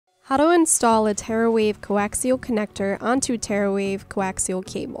How to install a TerraWave coaxial connector onto TerraWave coaxial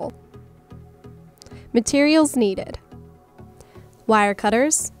cable. Materials needed: wire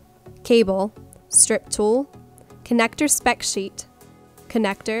cutters, cable, strip tool, connector spec sheet,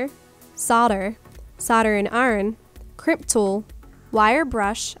 connector, solder, soldering iron, crimp tool, wire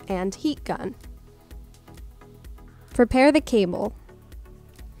brush, and heat gun. Prepare the cable.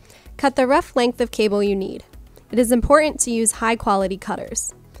 Cut the rough length of cable you need. It is important to use high-quality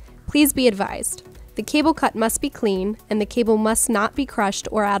cutters. Please be advised, the cable cut must be clean and the cable must not be crushed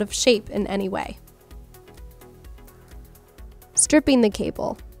or out of shape in any way. Stripping the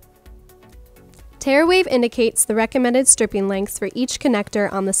cable. TerraWave indicates the recommended stripping lengths for each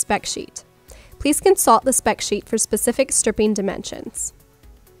connector on the spec sheet. Please consult the spec sheet for specific stripping dimensions.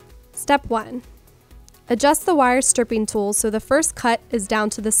 Step 1. Adjust the wire stripping tool so the first cut is down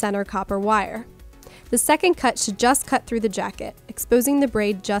to the center copper wire. The second cut should just cut through the jacket, exposing the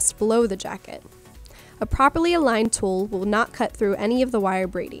braid just below the jacket. A properly aligned tool will not cut through any of the wire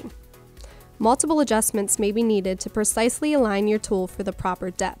braiding. Multiple adjustments may be needed to precisely align your tool for the proper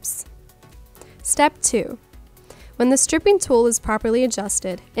depths. Step 2. When the stripping tool is properly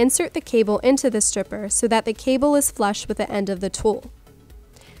adjusted, insert the cable into the stripper so that the cable is flush with the end of the tool.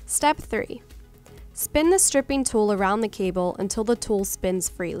 Step 3. Spin the stripping tool around the cable until the tool spins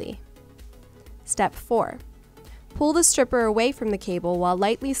freely. Step 4. Pull the stripper away from the cable while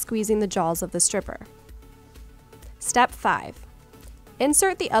lightly squeezing the jaws of the stripper. Step 5.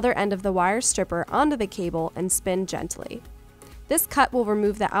 Insert the other end of the wire stripper onto the cable and spin gently. This cut will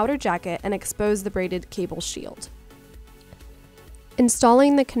remove the outer jacket and expose the braided cable shield.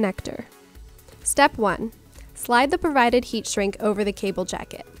 Installing the connector. Step 1. Slide the provided heat shrink over the cable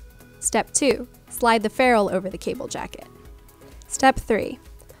jacket. Step 2. Slide the ferrule over the cable jacket. Step 3.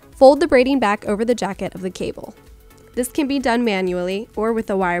 Fold the braiding back over the jacket of the cable. This can be done manually or with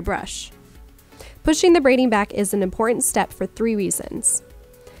a wire brush. Pushing the braiding back is an important step for 3 reasons.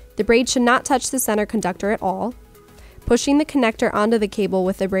 The braid should not touch the center conductor at all. Pushing the connector onto the cable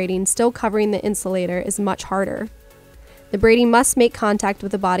with the braiding still covering the insulator is much harder. The braiding must make contact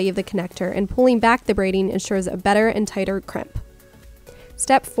with the body of the connector, and pulling back the braiding ensures a better and tighter crimp.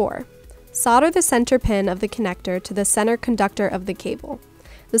 Step 4. Solder the center pin of the connector to the center conductor of the cable.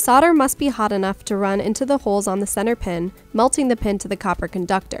 The solder must be hot enough to run into the holes on the center pin, melting the pin to the copper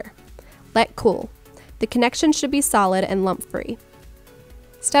conductor. Let cool. The connection should be solid and lump-free.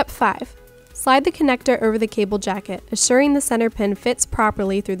 Step 5. Slide the connector over the cable jacket, assuring the center pin fits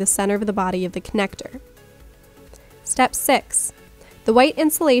properly through the center of the body of the connector. Step 6. The white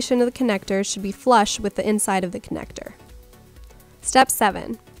insulation of the connector should be flush with the inside of the connector. Step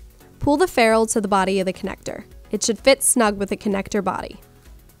 7. Pull the ferrule to the body of the connector. It should fit snug with the connector body.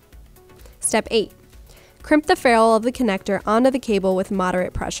 Step 8. Crimp the ferrule of the connector onto the cable with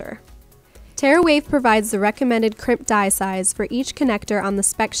moderate pressure. TerraWave provides the recommended crimp die size for each connector on the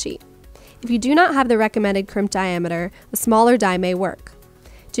spec sheet. If you do not have the recommended crimp diameter, a smaller die may work.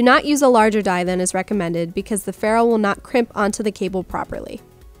 Do not use a larger die than is recommended because the ferrule will not crimp onto the cable properly.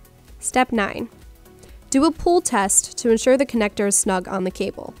 Step 9. Do a pull test to ensure the connector is snug on the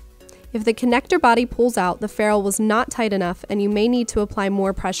cable. If the connector body pulls out, the ferrule was not tight enough and you may need to apply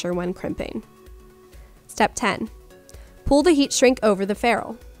more pressure when crimping. Step 10. Pull the heat shrink over the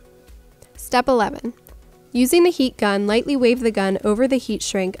ferrule. Step 11. Using the heat gun, lightly wave the gun over the heat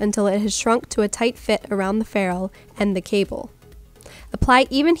shrink until it has shrunk to a tight fit around the ferrule and the cable. Apply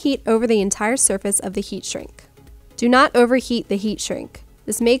even heat over the entire surface of the heat shrink. Do not overheat the heat shrink.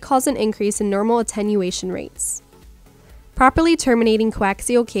 This may cause an increase in normal attenuation rates. Properly terminating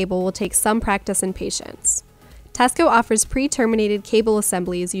coaxial cable will take some practice and patience. Tesco offers pre-terminated cable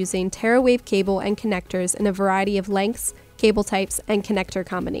assemblies using TerraWave cable and connectors in a variety of lengths, cable types, and connector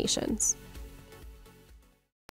combinations.